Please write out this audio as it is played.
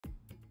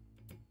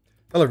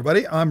Hello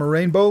everybody, I'm a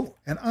Rainbow,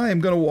 and I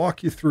am going to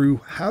walk you through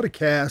how to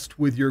cast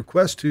with your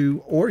Quest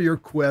 2 or your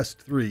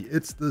Quest 3.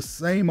 It's the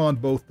same on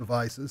both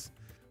devices.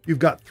 You've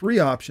got three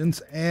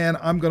options, and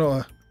I'm going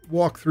to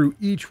walk through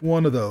each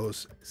one of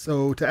those.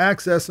 So to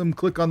access them,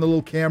 click on the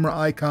little camera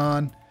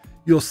icon.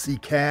 You'll see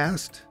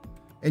Cast,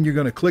 and you're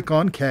going to click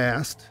on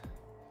Cast.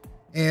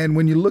 And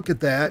when you look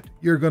at that,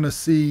 you're going to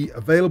see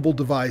available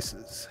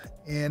devices.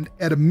 And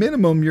at a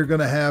minimum, you're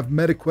going to have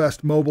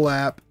MetaQuest mobile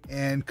app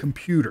and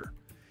computer.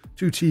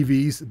 Two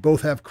TVs,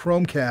 both have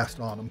Chromecast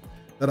on them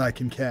that I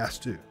can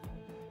cast to.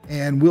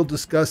 And we'll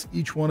discuss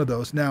each one of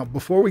those. Now,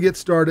 before we get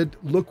started,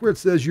 look where it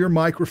says your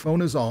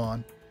microphone is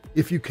on.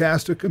 If you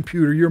cast a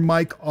computer, your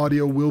mic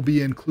audio will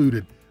be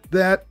included.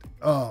 That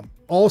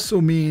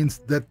also means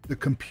that the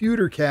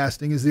computer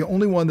casting is the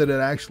only one that it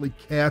actually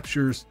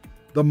captures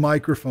the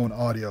microphone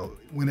audio.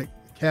 When it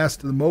casts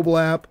to the mobile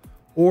app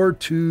or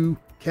to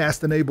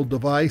cast-enabled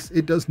device,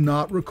 it does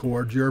not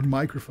record your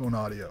microphone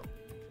audio.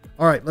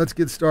 All right, let's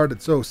get started.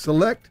 So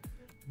select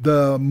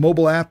the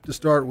mobile app to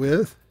start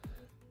with.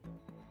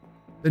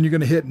 Then you're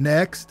going to hit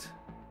next.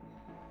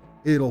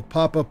 It'll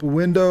pop up a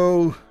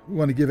window. You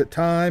want to give it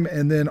time.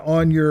 And then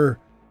on your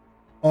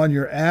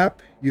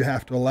app, you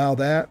have to allow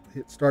that.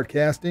 Hit start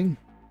casting.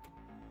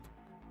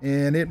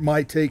 And it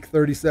might take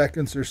 30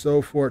 seconds or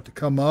so for it to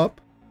come up.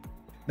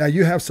 Now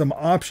you have some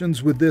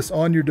options with this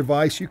on your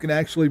device. You can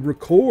actually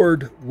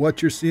record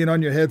what you're seeing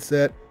on your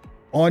headset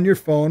on your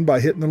phone by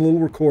hitting the little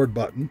record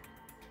button.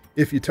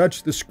 If you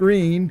touch the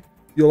screen,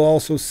 you'll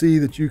also see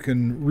that you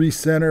can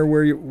recenter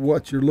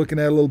what you're looking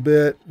at a little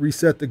bit,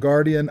 reset the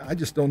Guardian. I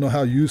just don't know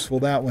how useful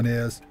that one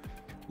is.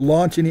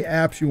 Launch any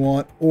apps you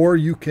want, or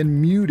you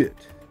can mute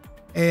it.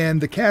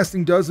 And the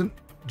casting doesn't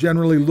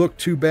generally look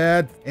too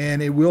bad,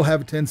 and it will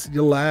have a tendency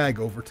to lag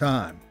over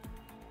time.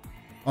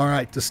 All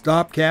right, to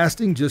stop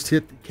casting, just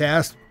hit the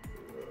cast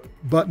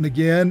button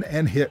again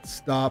and hit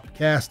stop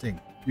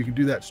casting. You can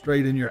do that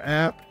straight in your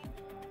app.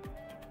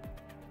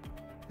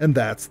 And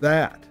that's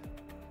that.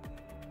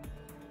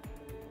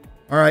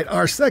 All right,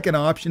 our second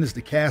option is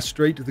to cast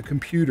straight to the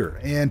computer.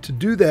 And to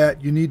do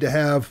that, you need to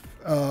have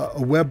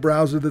a web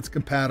browser that's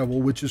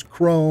compatible, which is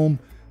Chrome.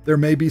 There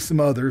may be some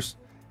others.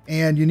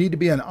 And you need to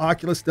be on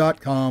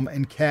oculus.com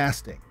and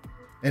casting.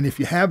 And if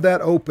you have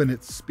that open,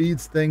 it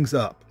speeds things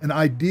up. And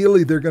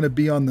ideally, they're going to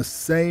be on the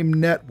same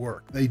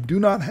network. They do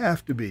not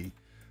have to be,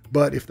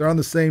 but if they're on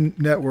the same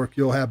network,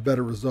 you'll have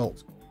better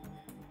results.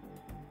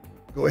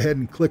 Go ahead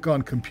and click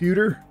on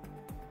computer.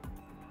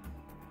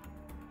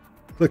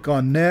 Click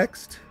on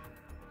next.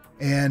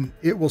 And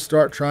it will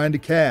start trying to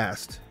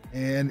cast.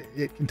 And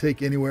it can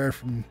take anywhere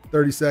from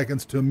 30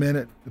 seconds to a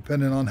minute,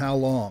 depending on how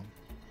long.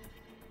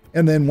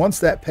 And then once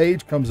that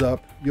page comes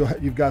up,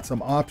 you've got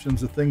some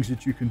options of things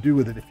that you can do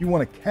with it. If you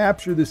want to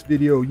capture this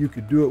video, you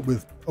could do it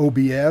with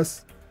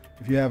OBS.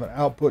 If you have an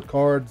output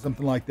card,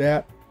 something like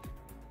that,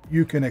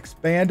 you can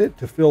expand it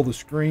to fill the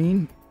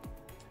screen.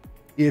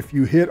 If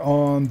you hit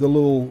on the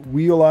little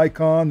wheel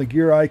icon, the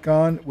gear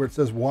icon, where it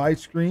says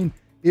widescreen,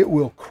 it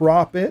will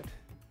crop it.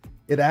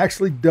 It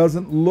actually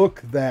doesn't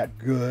look that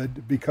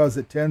good because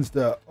it tends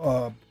to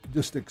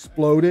just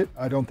explode it.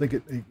 I don't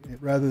think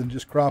rather than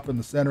just crop in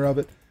the center of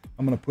it,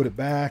 I'm going to put it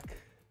back.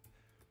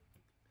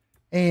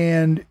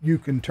 And you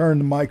can turn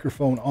the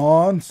microphone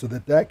on so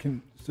that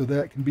can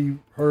be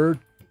heard.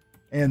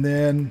 And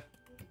then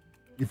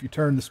if you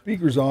turn the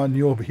speakers on,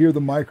 you'll hear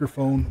the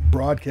microphone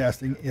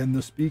broadcasting in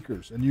the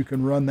speakers. And you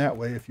can run that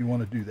way if you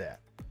want to do that.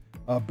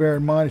 Bear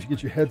in mind, if you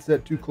get your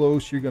headset too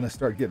close, you're going to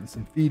start getting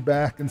some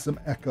feedback and some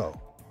echo.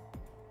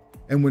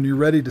 And when you're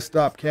ready to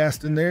stop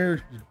casting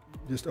there,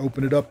 just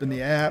open it up in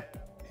the app,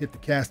 hit the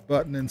cast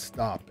button and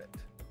stop it.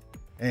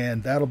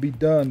 And that'll be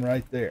done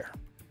right there.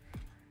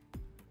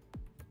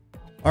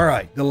 All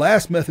right, the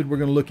last method we're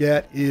going to look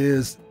at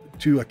is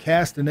to a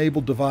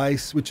cast-enabled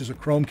device, which is a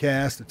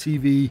Chromecast, a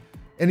TV,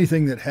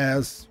 anything that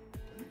has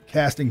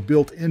casting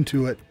built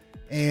into it.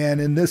 And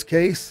in this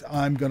case,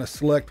 I'm going to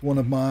select one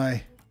of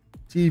my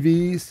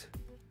TVs.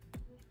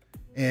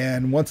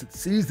 And once it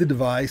sees the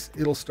device,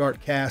 it'll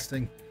start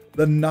casting.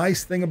 The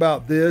nice thing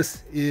about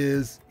this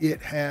is it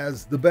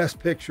has the best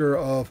picture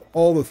of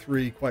all the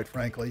three, quite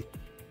frankly.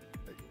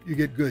 You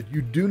get good.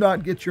 You do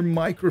not get your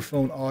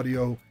microphone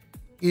audio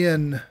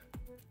in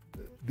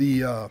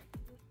the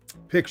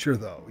picture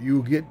though.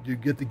 You get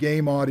the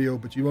game audio,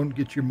 but you won't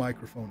get your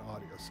microphone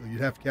audio. So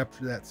you'd have to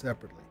capture that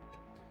separately.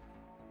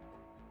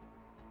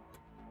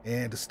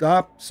 And to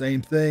stop,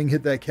 same thing,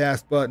 hit that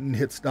cast button,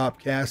 hit stop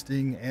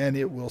casting, and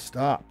it will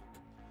stop.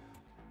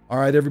 All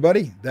right,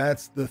 everybody,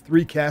 that's the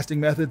three casting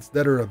methods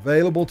that are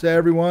available to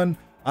everyone.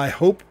 I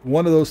hope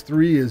one of those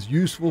three is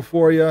useful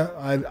for you.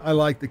 I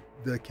like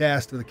the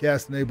cast of the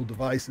cast-enabled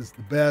devices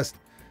the best.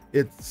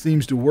 It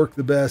seems to work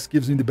the best,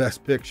 gives me the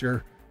best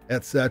picture,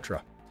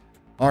 etc.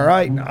 All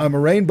right, I'm a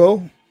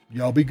Rainbow.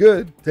 Y'all be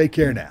good. Take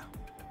care now.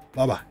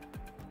 Bye-bye.